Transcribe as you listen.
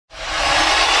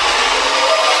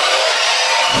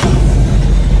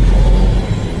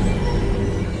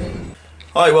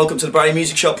Hi, welcome to the Barry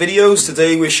Music Shop videos.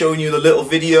 Today we're showing you the little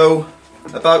video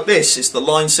about this. It's the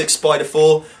Line 6 Spider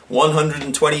 4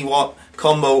 120 watt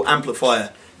combo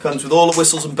amplifier. Comes with all the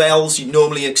whistles and bells you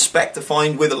normally expect to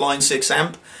find with a Line 6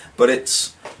 amp, but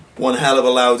it's one hell of a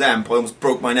loud amp. I almost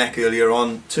broke my neck earlier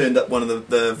on, turned up one of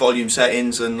the volume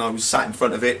settings and I was sat in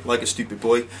front of it like a stupid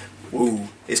boy. Woo,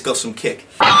 it's got some kick.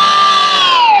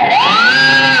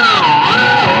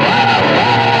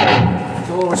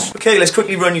 Okay, let's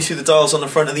quickly run you through the dials on the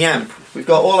front of the amp. We've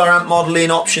got all our amp modelling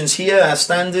options here as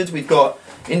standard. We've got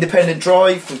independent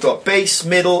drive, we've got bass,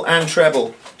 middle and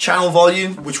treble. Channel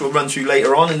volume, which we'll run through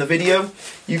later on in the video.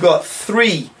 You've got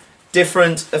 3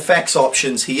 different effects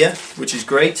options here, which is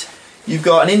great. You've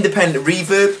got an independent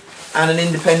reverb and an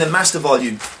independent master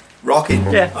volume.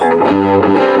 Rocking. Yeah.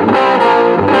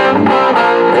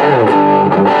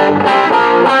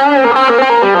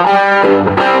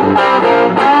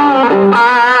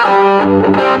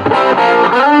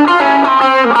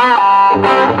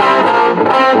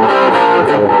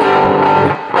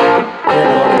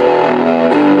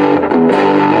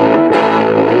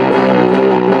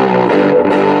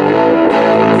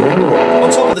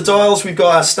 Dials, we've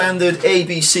got our standard A,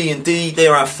 B, C and D.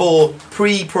 There are 4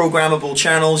 pre-programmable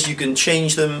channels. You can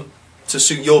change them to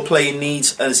suit your playing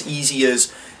needs as easy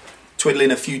as twiddling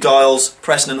a few dials,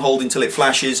 pressing and holding till it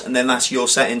flashes, and then that's your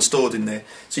setting stored in there.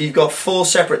 So you've got 4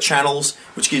 separate channels,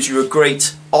 which gives you a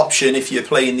great option if you're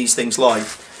playing these things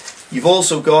live. You've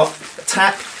also got a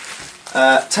tap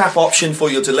option for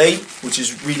your delay, which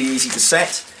is really easy to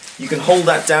set. You can hold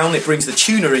that down, it brings the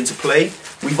tuner into play.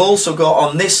 We've also got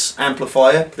on this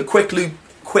amplifier the quick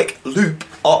loop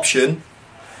option,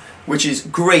 which is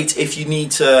great if you need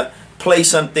to play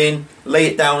something, lay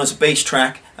it down as a bass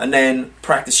track and then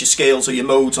practice your scales or your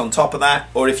modes on top of that,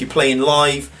 or if you're playing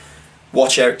live,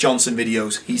 watch Eric Johnson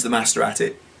videos, he's the master at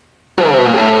it.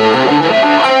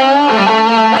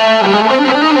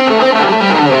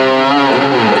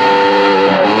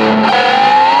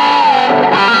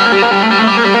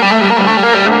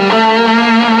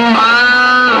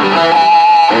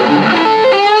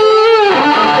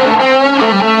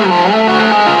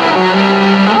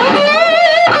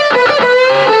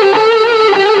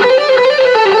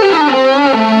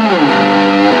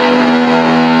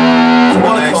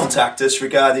 Contact us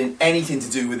regarding anything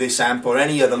to do with this amp or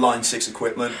any other Line 6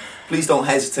 equipment, please don't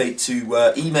hesitate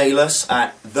to email us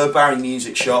at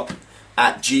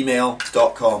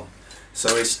thebarrymusicshop@gmail.com.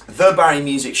 So it's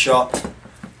thebarrymusicshop,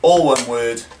 all one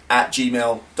word,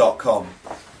 @gmail.com.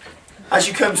 As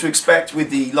you come to expect with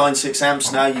the Line 6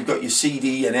 amps now, you've got your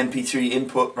CD and MP3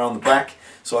 input around the back.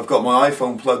 So I've got my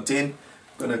iPhone plugged in.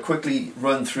 I'm going to quickly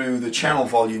run through the channel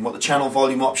volume. What the channel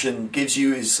volume option gives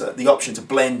you is the option to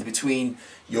blend between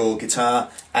your guitar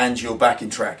and your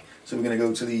backing track. So we're going to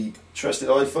go to the trusted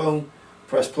iPhone,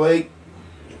 press play.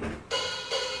 So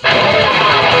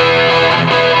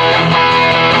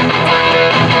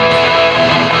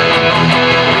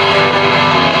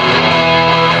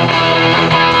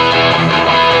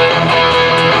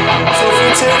if we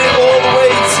turn it all the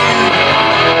way to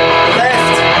the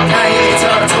left, can't hear the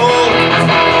guitar at all.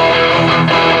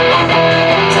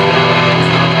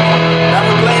 Now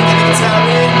we're blending the guitar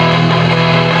in.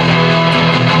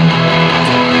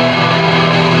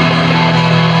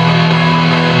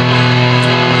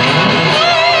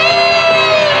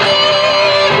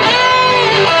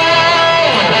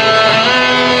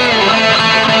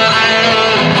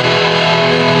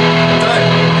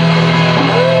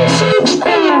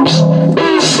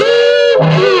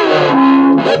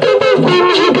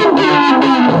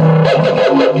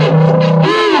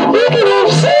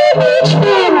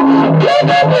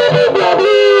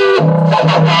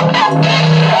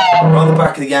 Around the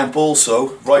back of the amp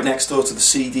also, right next door to the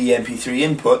CD MP3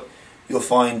 input, you'll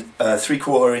find a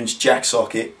 3/4 inch jack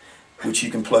socket which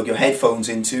you can plug your headphones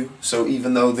into. So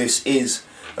even though this is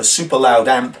a super loud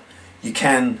amp, you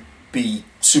can be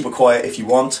super quiet if you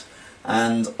want,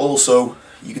 and also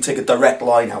you can take a direct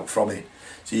line out from it.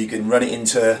 So you can run it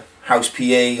into house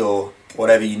PA or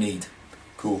whatever you need.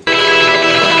 Cool.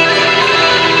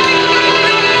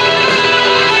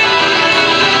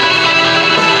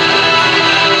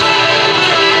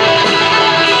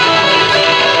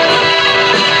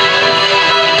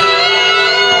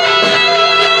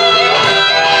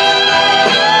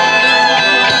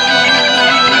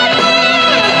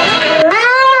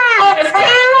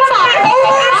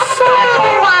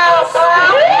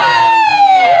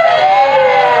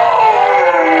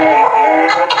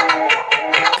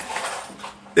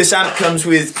 This amp comes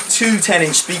with 2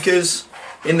 10-inch speakers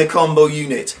in the combo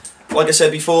unit. Like I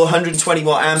said before, 120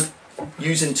 watt amp,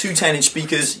 using 2 10-inch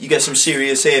speakers, you get some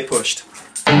serious air pushed.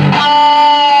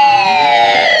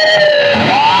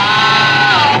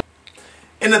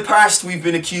 In the past, we've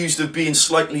been accused of being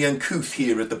slightly uncouth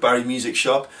here at the Barry Music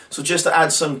Shop, so just to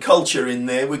add some culture in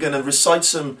there, we're going to recite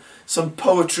some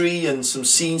poetry and some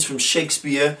scenes from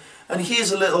Shakespeare, and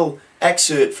here's a little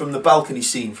excerpt from the balcony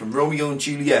scene from Romeo and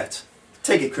Juliet.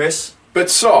 Take it, Chris. But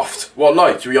soft, what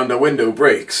light through yonder window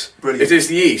breaks? Brilliant. It is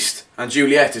the east, and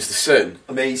Juliet is the sun.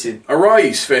 Amazing.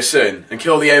 Arise, fair sun, and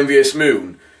kill the envious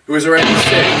moon, who has already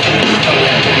sinned.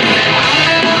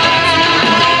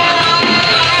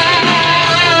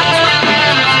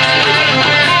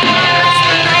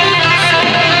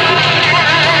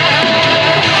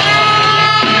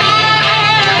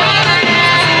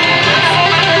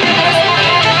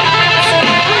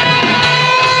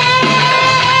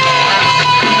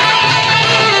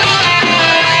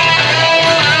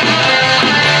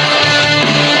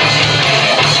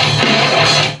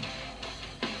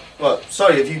 Well,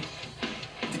 sorry, have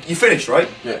you finished, right?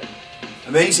 Yeah.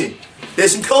 Amazing.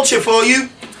 There's some culture for you.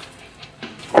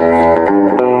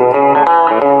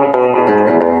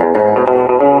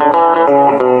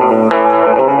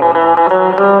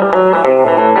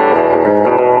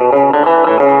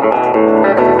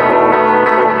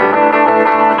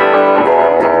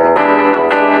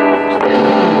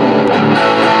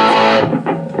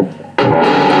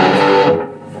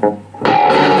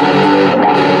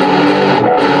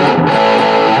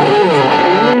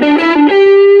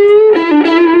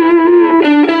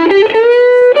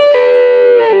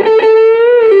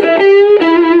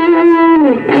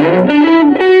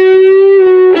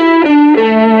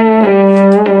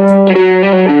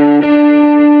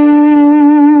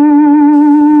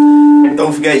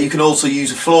 Don't forget, you can also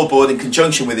use a floorboard in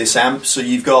conjunction with this amp, so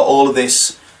you've got all of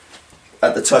this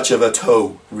at the touch of a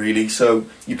toe, really. So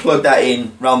you plug that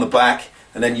in round the back,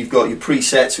 and then you've got your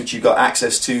presets which you've got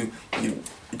access to. It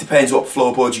depends what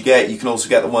floorboard you get. You can also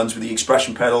get the ones with the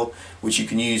expression pedal, which you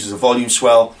can use as a volume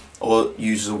swell or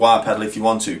use as a wire pedal if you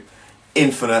want to.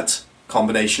 Infinite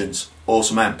combinations.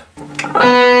 Awesome amp.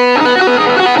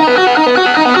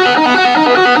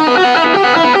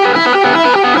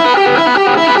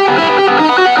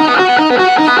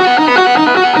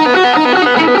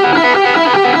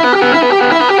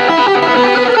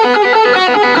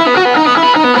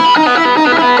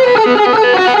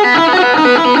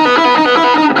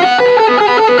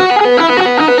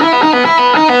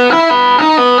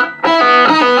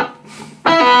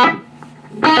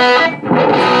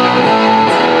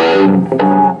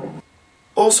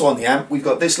 Also on the amp, we've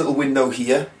got this little window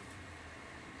here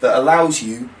that allows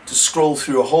you to scroll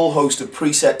through a whole host of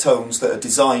preset tones that are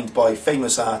designed by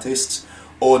famous artists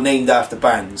or named after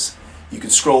bands. You can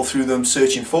scroll through them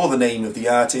searching for the name of the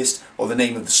artist or the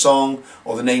name of the song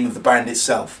or the name of the band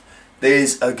itself.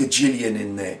 There's a gajillion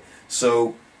in there.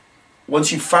 So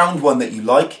once you've found one that you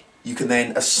like, you can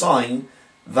then assign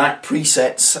that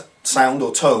preset sound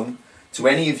or tone to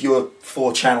any of your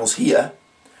 4 channels here.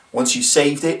 Once you've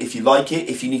saved it, if you like it,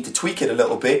 if you need to tweak it a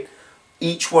little bit,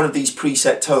 each one of these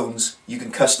preset tones you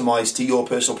can customize to your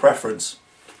personal preference.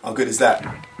 How good is that?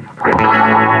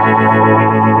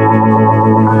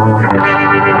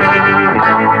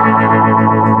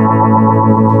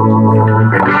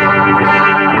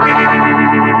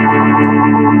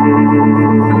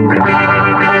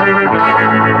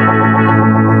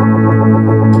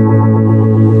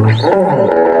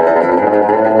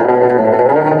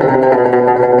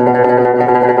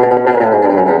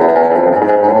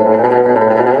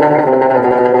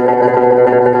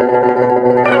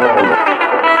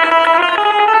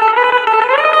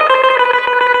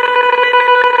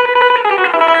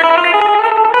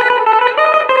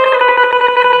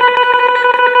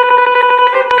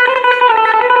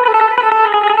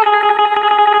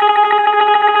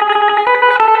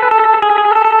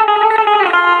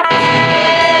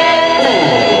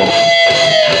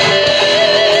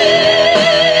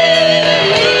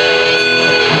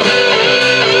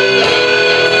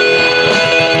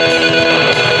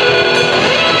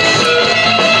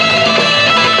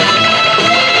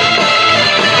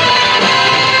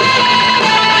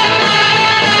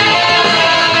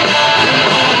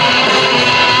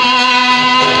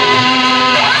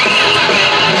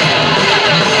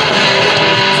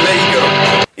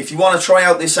 If you want to try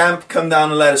out this amp, come down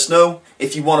and let us know.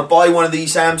 If you want to buy one of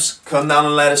these amps, come down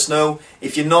and let us know.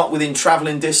 If you're not within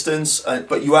travelling distance,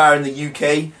 but you are in the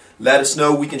UK, let us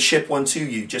know. We can ship one to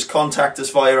you. Just contact us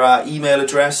via our email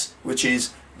address, which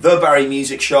is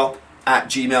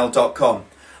thebarrymusicshop@gmail.com.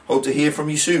 Hope to hear from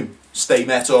you soon. Stay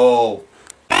metal.